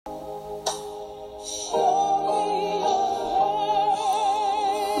Hallelujah.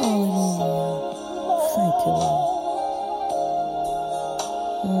 Thank you, Lord.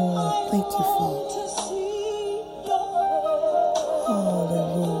 Thank you, Father.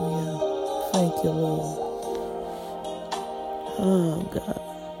 Hallelujah. Thank you, Lord. Oh, God.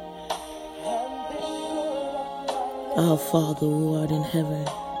 Our Father who art in heaven,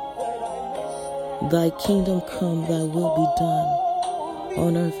 thy kingdom come, thy will be done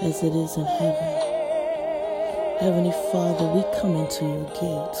on earth as it is in heaven. Heavenly Father, we come into your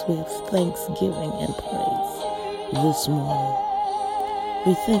gates with thanksgiving and praise this morning.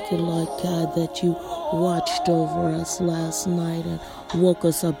 We thank you, Lord God, that you watched over us last night and woke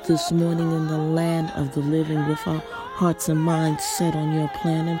us up this morning in the land of the living with our hearts and minds set on your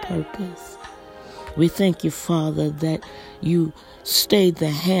plan and purpose. We thank you, Father, that you stayed the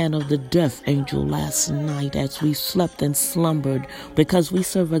hand of the death angel last night as we slept and slumbered, because we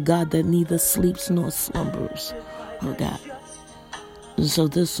serve a God that neither sleeps nor slumbers, oh God. And so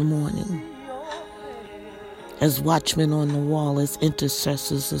this morning, as watchmen on the wall, as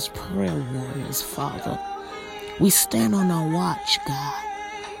intercessors, as prayer warriors, Father, we stand on our watch, God.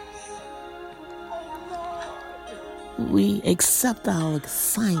 We accept our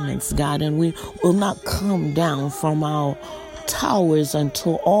assignments, God, and we will not come down from our towers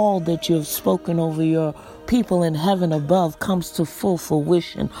until all that you have spoken over your people in heaven above comes to full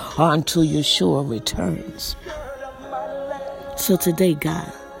fruition, or until Yeshua returns. So today,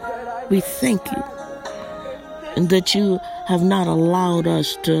 God, we thank you that you have not allowed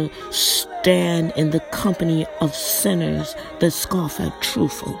us to stand in the company of sinners that scoff at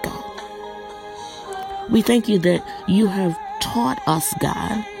truth, oh God. We thank you that you have taught us,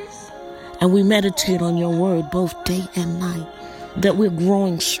 God, and we meditate on your word both day and night, that we're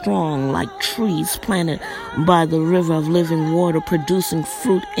growing strong like trees planted by the river of living water, producing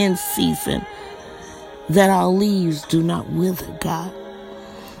fruit in season, that our leaves do not wither, God,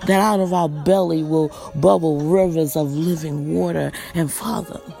 that out of our belly will bubble rivers of living water. And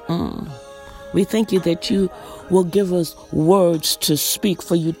Father, we thank you that you will give us words to speak,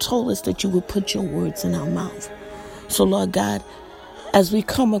 for you told us that you would put your words in our mouth. So, Lord God, as we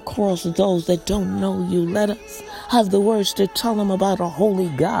come across those that don't know you, let us have the words to tell them about a holy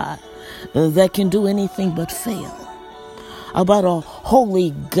God that can do anything but fail, about a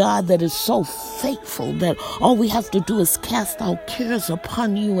holy God that is so faithful that all we have to do is cast our cares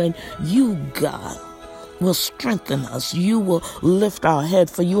upon you, and you, God, will strengthen us. You will lift our head,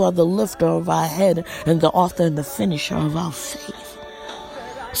 for you are the lifter of our head and the author and the finisher of our faith.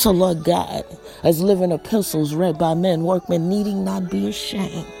 So, Lord God, as living epistles read by men, workmen needing not be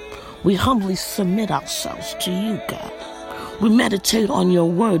ashamed, we humbly submit ourselves to you, God. We meditate on your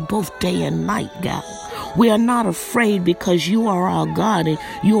word both day and night, God. We are not afraid because you are our God, and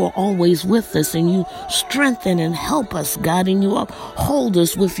you are always with us, and you strengthen and help us, God, and you uphold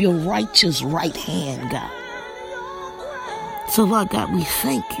us with your righteous right hand, God. So, Lord God, we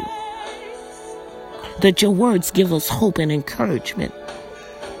thank you that your words give us hope and encouragement.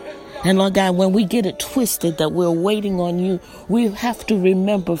 And Lord God, when we get it twisted that we're waiting on you, we have to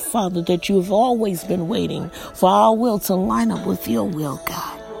remember, Father, that you have always been waiting for our will to line up with your will,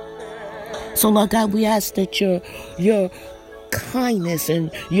 God. So, Lord God, we ask that your kindness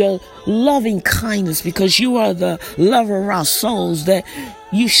and your loving kindness, because you are the lover of our souls, that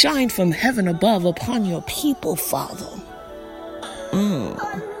you shine from heaven above upon your people, Father.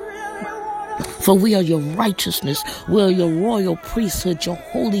 For we are your righteousness, we are your royal priesthood, your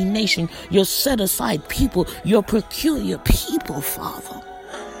holy nation, your set-aside people, your peculiar people, Father.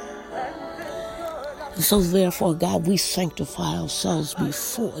 And so therefore, God, we sanctify ourselves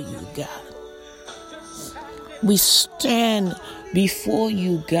before you, God. We stand before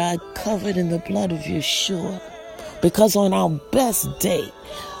you, God, covered in the blood of Yeshua, because on our best day,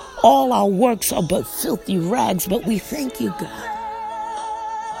 all our works are but filthy rags, but we thank you, God,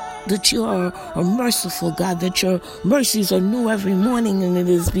 that you are a merciful God, that your mercies are new every morning, and it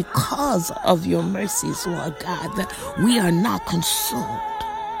is because of your mercies, Lord God, that we are not consumed.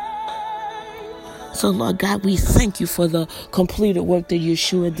 So, Lord God, we thank you for the completed work that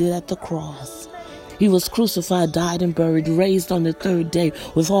Yeshua did at the cross. He was crucified, died, and buried, raised on the third day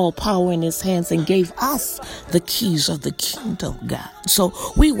with all power in his hands, and gave us the keys of the kingdom, God. So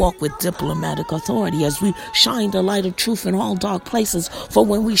we walk with diplomatic authority as we shine the light of truth in all dark places. For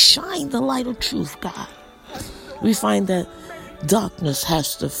when we shine the light of truth, God, we find that darkness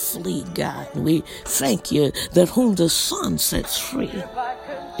has to flee, God. We thank you that whom the Son sets free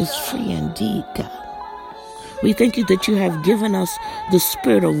is free indeed, God. We thank you that you have given us the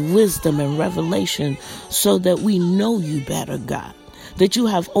spirit of wisdom and revelation so that we know you better, God. that you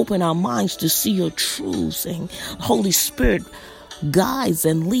have opened our minds to see your truths. And Holy Spirit guides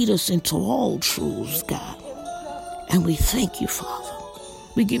and leads us into all truths, God. And we thank you, Father.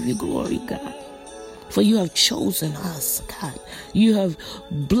 We give you glory, God. For you have chosen us, God. You have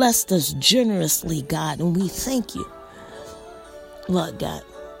blessed us generously, God. And we thank you, Lord God,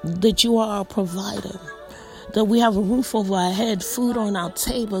 that you are our provider. That we have a roof over our head, food on our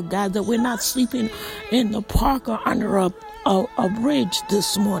table, God. That we're not sleeping in the park or under a bridge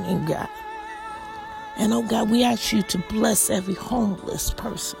this morning, God. And, oh, God, we ask you to bless every homeless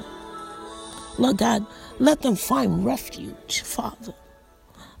person. Lord God, let them find refuge, Father.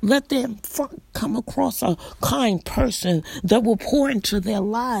 Let them come across a kind person that will pour into their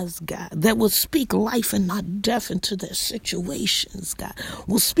lives, God, that will speak life and not death into their situations, God,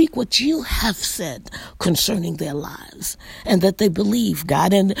 will speak what you have said concerning their lives, and that they believe,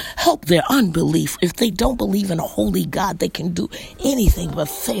 God, and help their unbelief. If they don't believe in a holy God, they can do anything but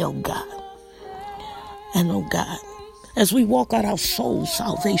fail, God. And, oh, God, as we walk out our soul's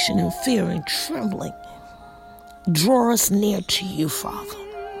salvation in fear and trembling, draw us near to you, Father.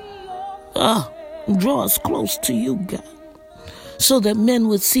 Draw us close to you, God, so that men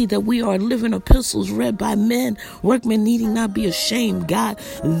would see that we are living epistles read by men, workmen needing not be ashamed, God,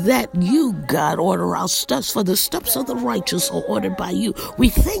 that you, God, order our steps, for the steps of the righteous are ordered by you. We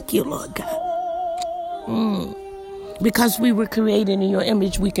thank you, Lord God. Because we were created in your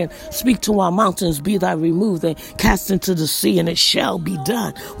image, we can speak to our mountains, be thy removed, and cast into the sea, and it shall be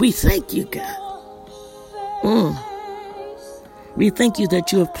done. We thank you, God. We thank you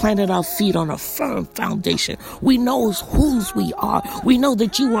that you have planted our feet on a firm foundation. We know whose we are. We know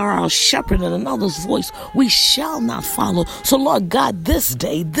that you are our shepherd, and another's voice we shall not follow. So, Lord God, this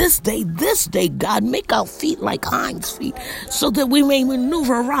day, God, make our feet like hinds feet, so that we may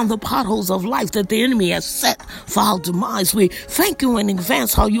maneuver around the potholes of life that the enemy has set for our demise. We thank you in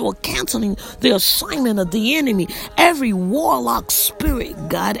advance how you are canceling the assignment of the enemy. Every warlock spirit,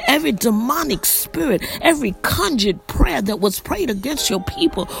 God, every demonic spirit, every conjured prayer that was prayed against your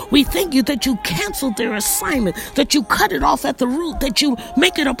people, we thank you that you canceled their assignment, that you cut it off at the root, that you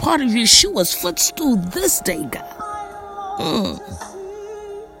make it a part of Yeshua's footstool this day, God.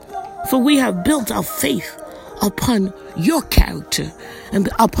 For we have built our faith upon your character and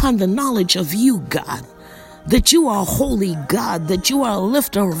upon the knowledge of you, God, that you are holy, God, that you are a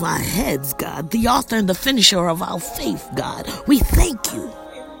lifter of our heads, God, the author and the finisher of our faith, God. We thank you.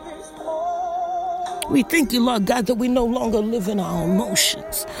 We thank you, Lord God, that we no longer live in our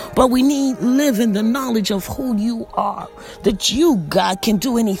emotions, but we live in the knowledge of who you are, that you, God, can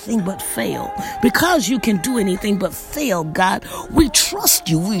do anything but fail. Because you can do anything but fail, God, we trust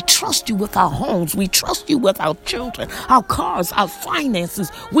you. We trust you with our homes. We trust you with our children, our cars, our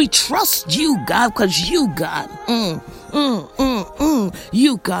finances. We trust you, God, because you, God,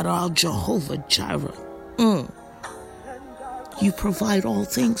 you, God, are our Jehovah Jireh. You provide all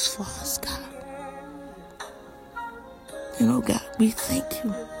things for us, God. And, oh, God, we thank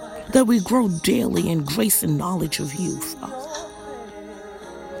you that we grow daily in grace and knowledge of you, Father.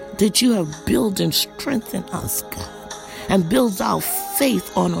 That you have built and strengthened us, God, and builds our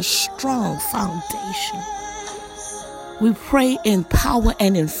faith on a strong foundation. We pray in power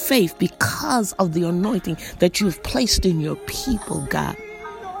and in faith because of the anointing that you've placed in your people, God.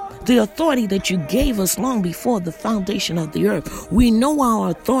 The authority that you gave us long before the foundation of the earth. We know our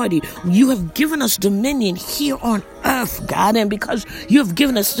authority. You have given us dominion here on earth, God. And because you have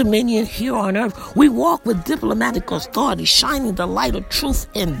given us dominion here on earth, we walk with diplomatic authority, shining the light of truth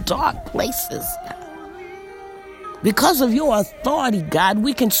in dark places. Because of your authority, God,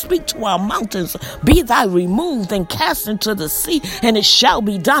 we can speak to our mountains, be thy removed and cast into the sea, and it shall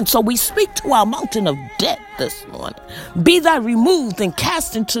be done. So we speak to our mountain of death this morning. Be thy removed and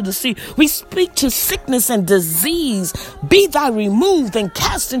cast into the sea. We speak to sickness and disease. Be thy removed and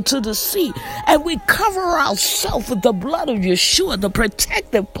cast into the sea. And we cover ourselves with the blood of Yeshua, the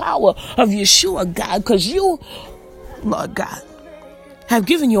protective power of Yeshua, God, because you, Lord God, have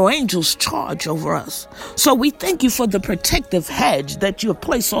given your angels charge over us. So we thank you for the protective hedge that you have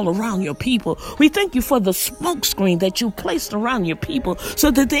placed all around your people. We thank you for the smoke screen that you placed around your people so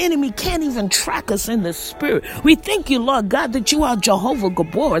that the enemy can't even track us in the spirit. We thank you, Lord God, that you are Jehovah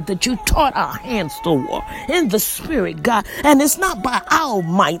Gabor, that you taught our hands to war in the spirit, God. And it's not by our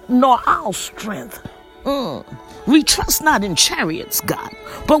might nor our strength. We trust not in chariots, God,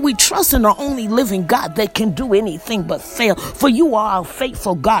 but we trust in the only living God that can do anything but fail. For you are our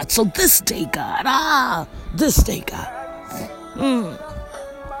faithful God. So this day, God,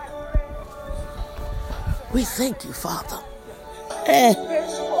 we thank you, Father.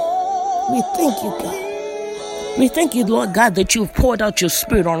 We thank you, God. We thank you, Lord God, that you've poured out your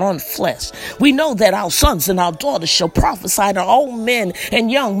spirit on all flesh. We know that our sons and our daughters shall prophesy, that old men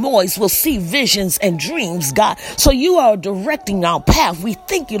and young boys will see visions and dreams, God. So you are directing our path. We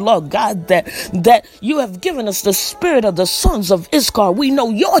thank you, Lord God, that you have given us the spirit of the sons of Issachar. We know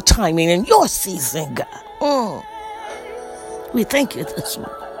your timing and your season, God. We thank you this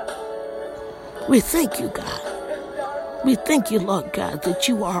morning. We thank you, God. We thank you, Lord God, that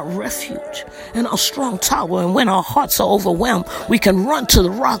you are a refuge and a strong tower. And when our hearts are overwhelmed, we can run to the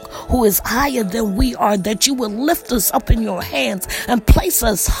rock who is higher than we are, that you will lift us up in your hands and place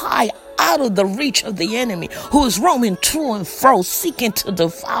us high out of the reach of the enemy who is roaming to and fro, seeking to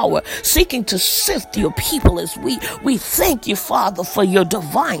devour, seeking to sift your people as we thank you, Father, for your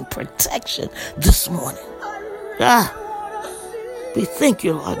divine protection this morning. We thank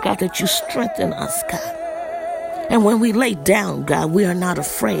you, Lord God, that you strengthen us, God. And when we lay down, God, we are not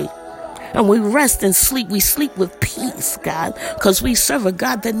afraid. And we rest and sleep. We sleep with peace, God, because we serve a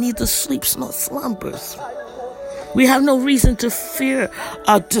God that neither sleeps nor slumbers. We have no reason to fear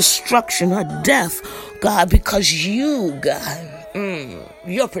destruction or death, God, because you, God,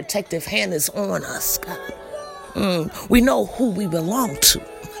 your protective hand is on us, God. We know who we belong to.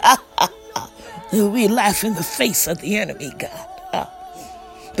 We laugh in the face of the enemy, God,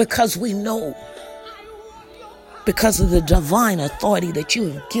 because we know, because of the divine authority that you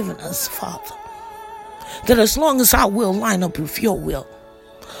have given us, Father, that as long as our will line up with your will,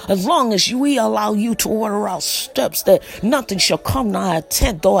 as long as we allow you to order our steps, that nothing shall come nigh our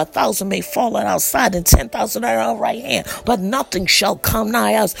tent, though 1,000 may fall at our side and 10,000 at our right hand, but nothing shall come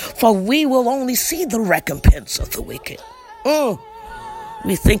nigh us, for we will only see the recompense of the wicked.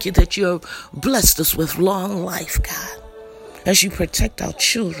 We thank you that you have blessed us with long life, God, as you protect our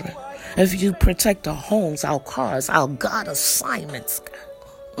children, as you protect our homes, our cars, our God assignments,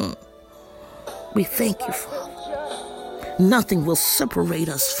 God. We thank you, Father. Nothing will separate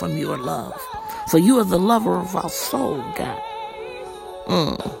us from your love, for you are the lover of our soul, God.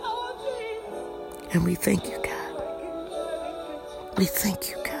 And we thank you, God. We thank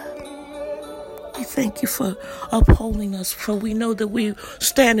you, God. We thank you for upholding us, for we know that we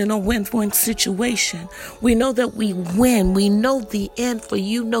stand in a win-win situation. We know that we win. We know the end, for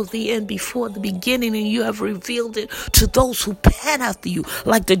you know the end before the beginning, and you have revealed it to those who pant after you,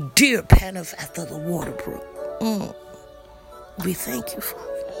 like the deer panteth after the water brook. We thank you,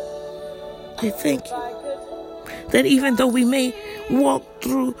 Father. We thank you that even though we may walk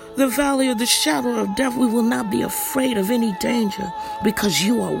through the valley of the shadow of death, we will not be afraid of any danger, because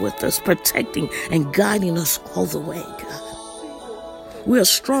you are with us, protecting and guiding us all the way, God. We are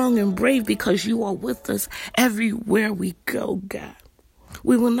strong and brave because you are with us everywhere we go, God.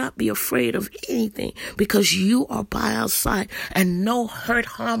 We will not be afraid of anything because you are by our side, and no hurt,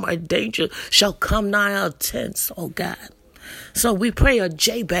 harm, or danger shall come nigh our tents, oh God. So we pray a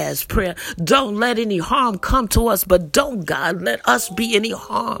Jabez prayer. Don't let any harm come to us, but don't, God, let us be any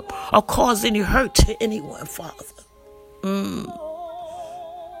harm or cause any hurt to anyone, Father.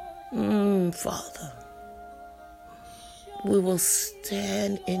 Father, we will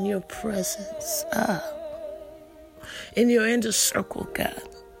stand in your presence, in your inner circle, God.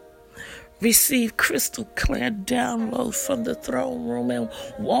 Receive crystal clear download from the throne room and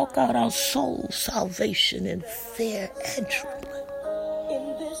walk out our soul's salvation in fear and trembling.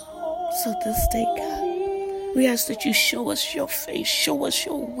 So this day, God, we ask that you show us your face, show us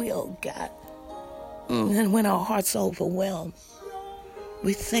your will, God. And when our hearts are overwhelmed,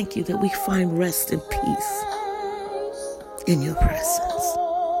 we thank you that we find rest and peace in your presence.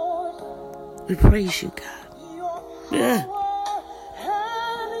 We praise you, God.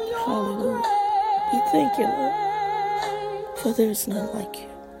 Hallelujah. We thank you, Lord, for there is none like you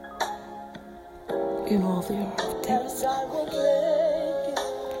in all the earth.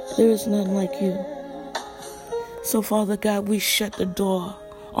 There is none like you. So, Father God, we shut the door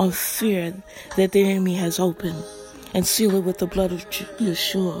on fear that the enemy has opened and seal it with the blood of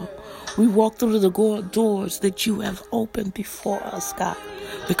Yeshua. We walk through the doors that you have opened before us, God,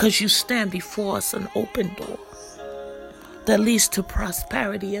 because you stand before us an open door that leads to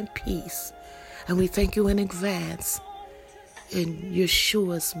prosperity and peace. And we thank you in advance in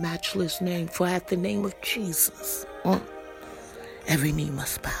Yeshua's matchless name, for at the name of Jesus, every knee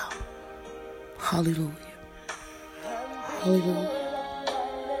must bow. Hallelujah. Hallelujah.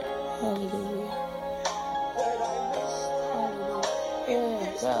 Hallelujah.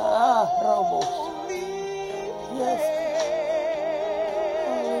 Yes. Yes.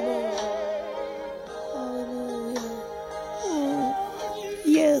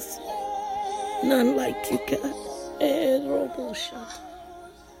 Yes, none like you, God.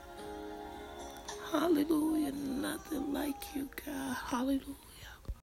 Hallelujah. Nothing like you, God. Hallelujah.